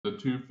The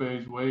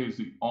two-phase way is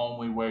the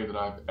only way that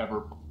I've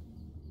ever.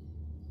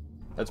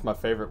 That's my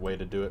favorite way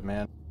to do it,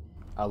 man.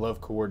 I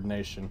love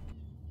coordination.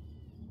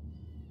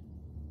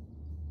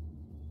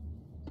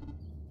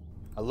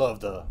 I love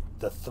the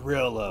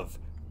thrill of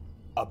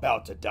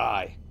about to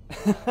die.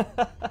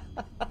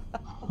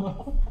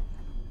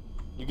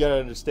 You gotta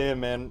understand,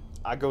 man,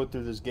 I go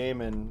through this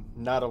game and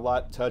not a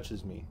lot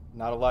touches me.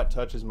 Not a lot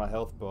touches my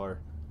health bar.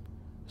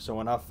 So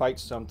when I fight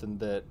something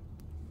that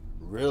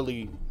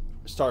really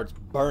starts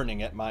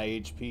burning at my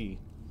HP,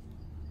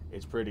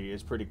 it's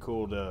pretty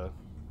cool to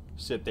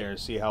sit there and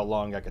see how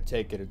long I could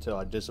take it until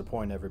I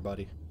disappoint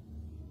everybody.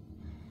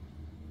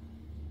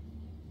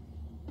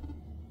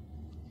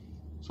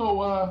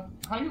 So,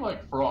 how do you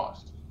like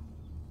Frost?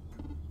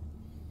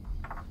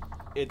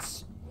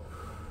 It's,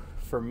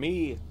 for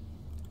me,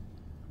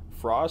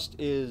 Frost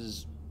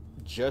is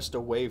just a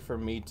way for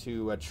me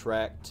to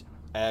attract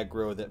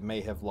aggro that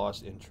may have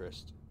lost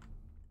interest.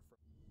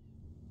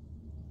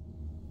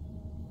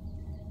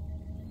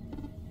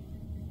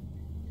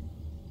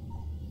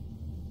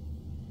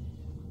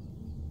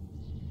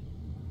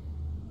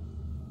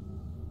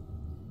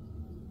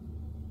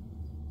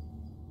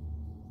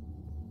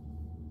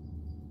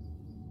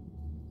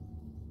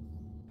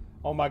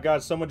 Oh my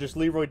god, someone just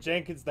Leeroy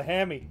Jenkins the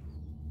hammy.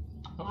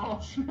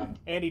 Oh shit.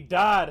 And he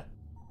died.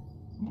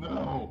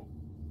 No.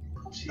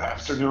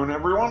 Afternoon,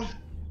 everyone.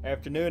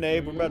 Afternoon,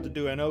 Abe. We're about to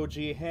do an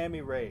OG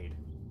hammy raid.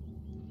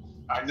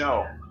 I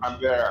know.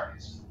 I'm there.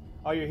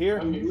 Oh, you're here?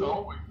 He's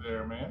always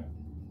there, man.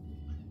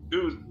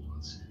 Dude,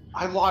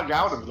 I log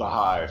out of the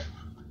hive.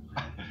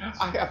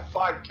 I have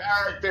 5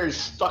 characters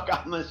stuck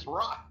on this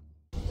rock.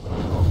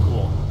 Oh,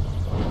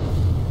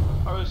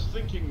 cool. I was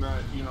thinking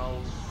that, you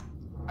know,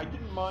 I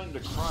didn't mind the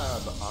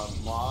crowd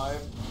on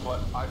live,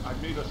 but I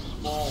made a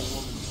small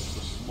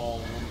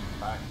woman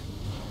pack.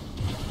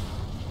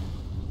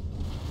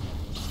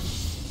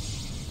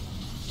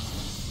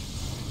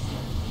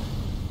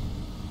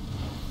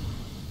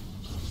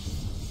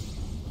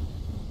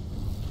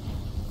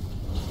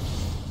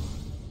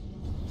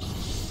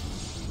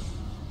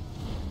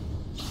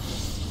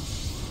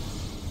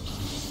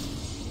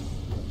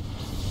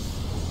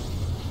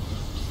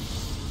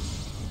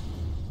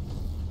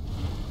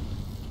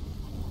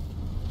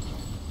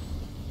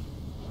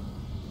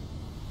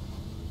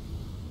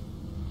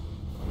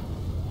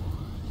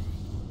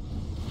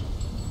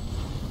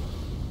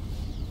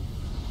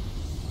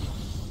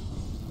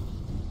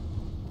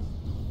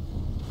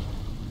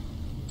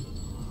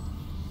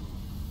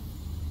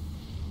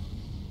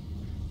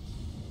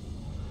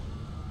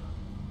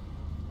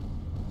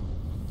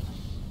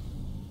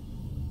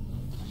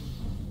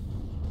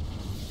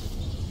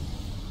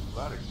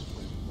 That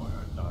explains why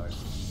I died.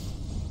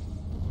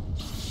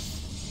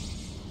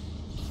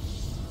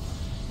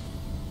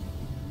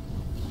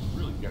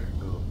 Really getting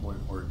to the point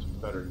where it's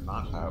better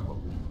not to have a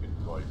Plumpkin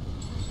fight.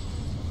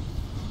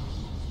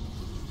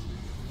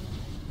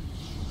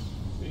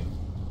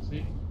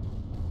 See?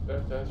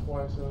 That's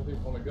why some of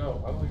people want to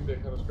go. I don't think they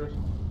kind of stress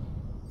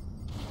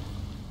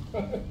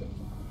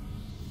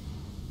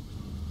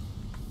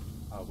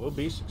We'll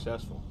be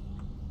successful.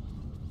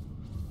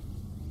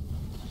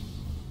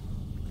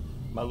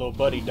 My little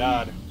buddy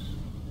died.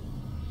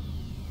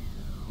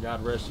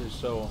 God rest his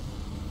soul.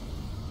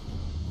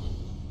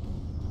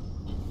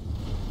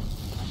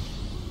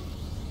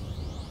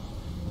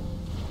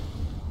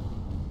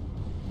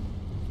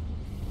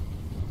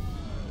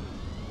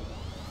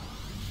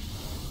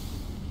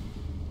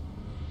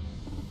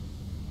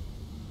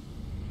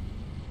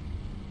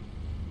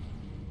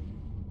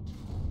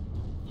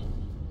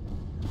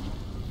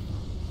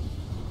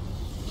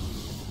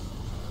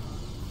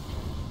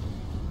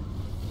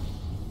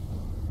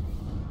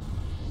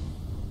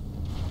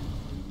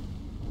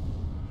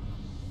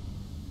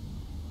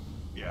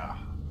 Yeah,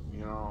 you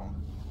know,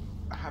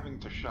 having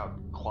to shout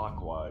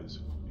clockwise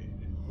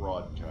in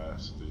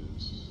broadcast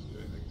is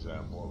an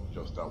example of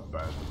just how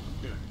bad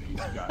the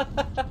community's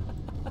gotten.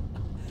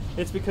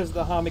 It's because of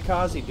the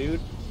Hamikaze,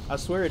 dude. I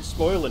swear it's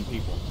spoiling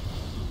people.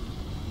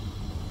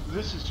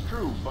 This is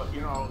true, but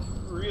you know,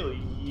 really,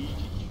 you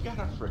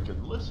gotta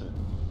frickin' listen.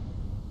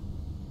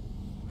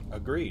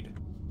 Agreed.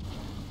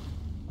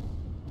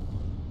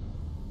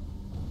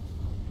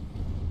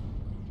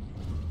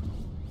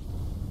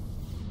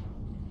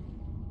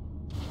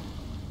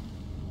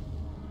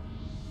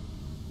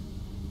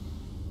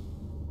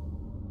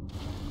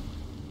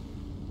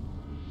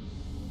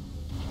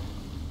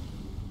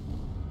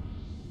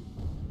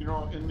 You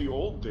know, in the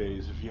old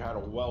days, if you had a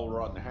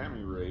well-run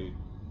hammy raid,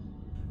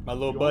 My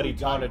little buddy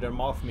taunted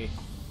him off me.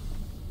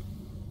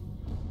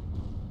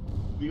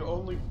 the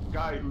only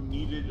guy who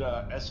needed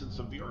Essence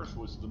of the Earth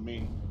was the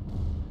main.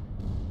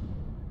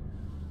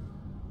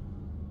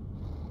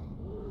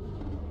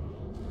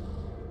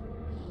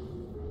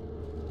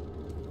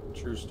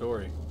 True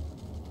story.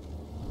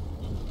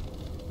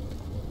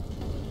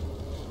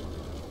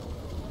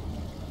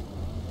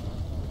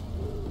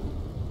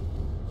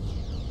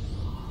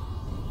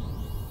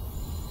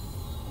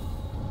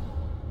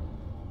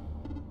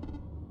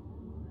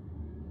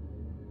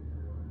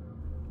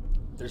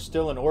 there's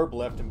still an orb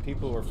left and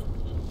people are...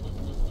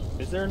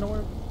 Is there an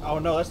orb? Oh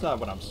no, that's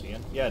not what I'm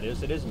seeing. Yeah, it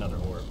is. It is another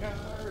orb. Yeah,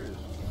 there is.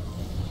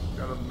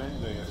 Got a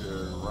mending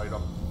right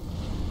up.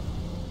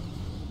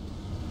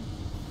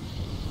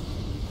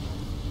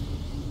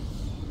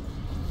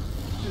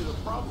 See, the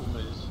problem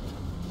is,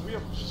 we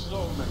have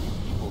so many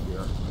people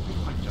here,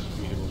 we might just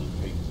be able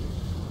to take it.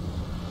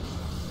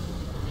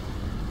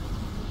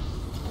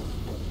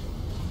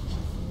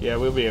 Yeah,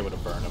 we'll be able to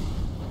burn them.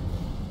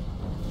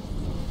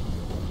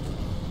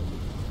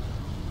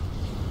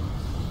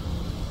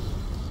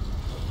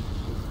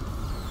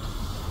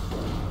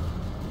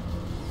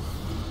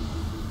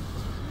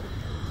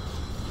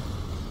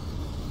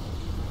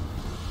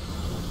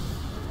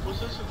 Was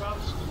this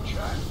announced in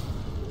chat?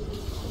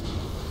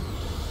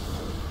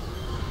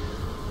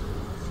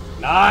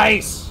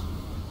 Nice!